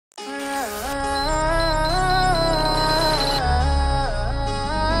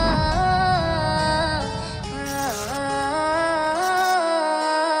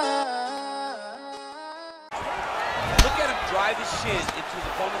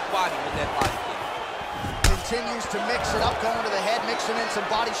with that body kick. Continues to mix it up, going to the head, mixing in some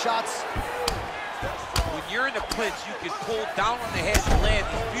body shots. When you're in a clinch, you can pull down on the head and land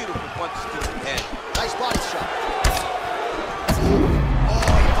these beautiful punches to the head. Nice body shot. Oh,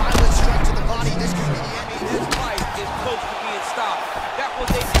 a violent strike to the body. This could be the end. This fight is close to being stopped. That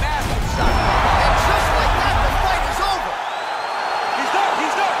was a massive shot. And just like that, the fight is over. He's done.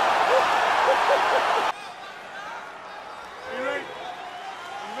 He's done. You ready?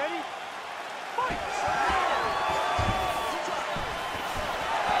 You ready? Fight!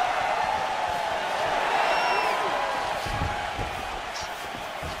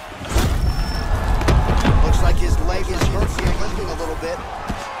 Looks like his leg is hurting and limping a little bit.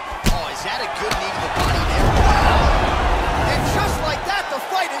 Oh, is that a good knee to the body there? Wow! And just like that, the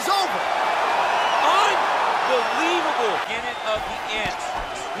fight is over. Unbelievable. Beginning of the end.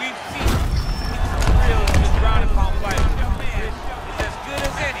 We've seen real good ground and pound fighter. This man is as good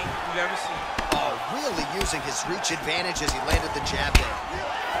as any we've ever seen. Oh, really using his reach advantage as he landed the jab there.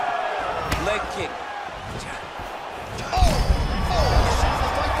 Leg kick. Oh! Oh! This is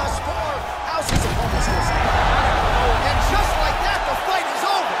the fight thus far. How's his opponent's listening? And just like that, the fight is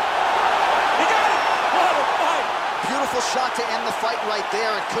over. He got it! What a fight! Beautiful shot to end the fight right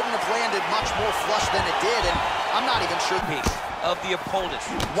there. It couldn't have landed much more flush than it did, and I'm not even sure. Of the opponent.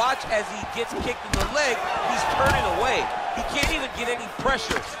 Watch as he gets kicked in the leg, he's turning away. He can't even get any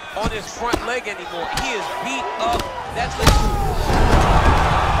pressure on his front leg anymore. He is beat up. That's the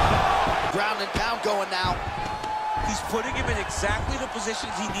ground and pound going now. He's putting him in exactly the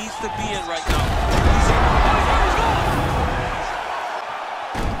positions he needs to be in right now. He's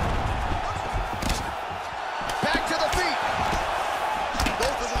back to the feet.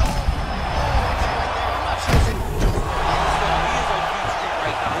 Both of them. I'm not sure. He is on beat street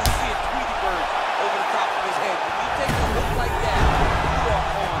right now. He's seeing Tweety Bird over the top of his head. When you take a look like that, you are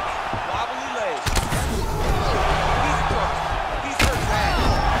on wobbly legs. He's in trouble. He's hurt bad.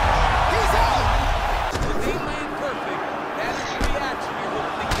 He's out. If they land perfect, that is the reaction you're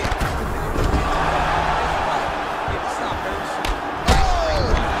hoping to get. This fight gets stopped very soon.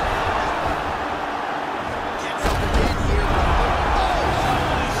 Gets up again here.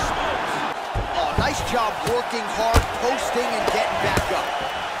 Oh, nice job working hard, posting, and getting back up.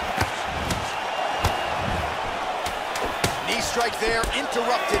 Knee strike there,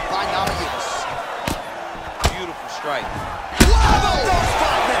 interrupted by Namajunas. Beautiful strike. How about those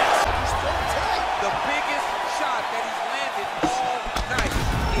 5 minutes? The biggest shot that he's landed all night.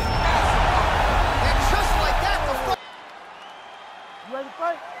 A massive And just like that, the fight. You ready to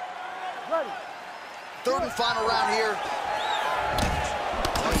fight? Ready. Third and final round here.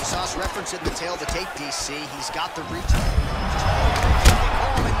 Oh, you saw us reference in the tail of the tape, DC. He's got the reach.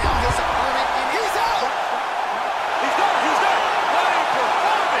 Oh, and now his opponent, and he's out! He's done! He's done! What a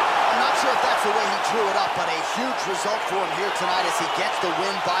performance! I'm not sure if that's the way he drew it up, but a huge result for him here tonight as he gets the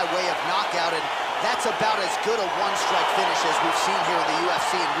win by way of knockout, and that's about as good a one-strike finish as we've seen here in the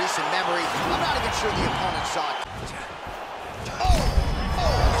UFC in recent memory. I'm not even sure the opponent saw it. Oh!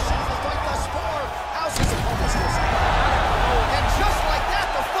 Oh! This is the fight thus far. How's his opponent's listening? And just like that,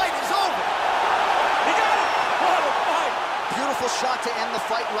 the fight is over. He got it! What a fight! Beautiful shot to end the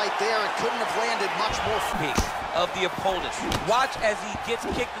fight right there. It couldn't have landed much more. Of the opponent. Watch as he gets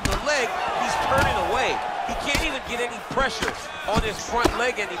kicked in the leg, he's turning away. He can't even get any pressure on his front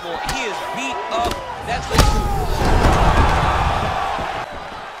leg anymore. He is beat up. That's the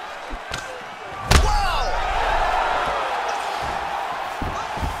Wow!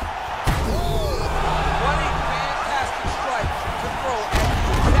 What a fantastic strike to throw at the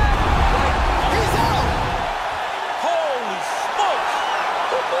exact right. He's out! Holy smokes!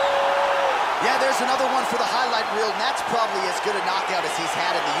 Yeah, there's another one for the highlight reel, and that's probably as good a knockout as he's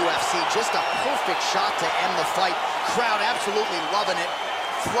had in the UFC. Just a perfect shot to end the fight. Crowd absolutely loving it.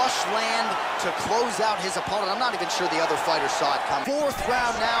 Flush land to close out his opponent. I'm not even sure the other fighter saw it coming. Fourth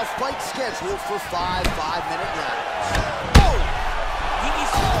round now, fight scheduled for 5 5-minute rounds. Oh!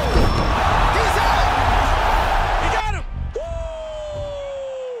 He's out! He got him!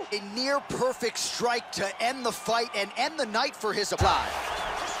 A Woo! near-perfect strike to end the fight and end the night for his opponent.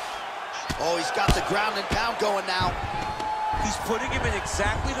 Oh, he's got the ground and pound going now. He's putting him in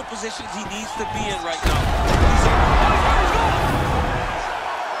exactly the positions he needs to be in right now.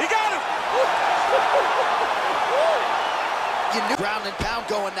 He got him! You knew ground and pound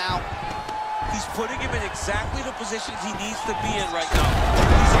going now. He's putting him in exactly the positions he needs to be in right now.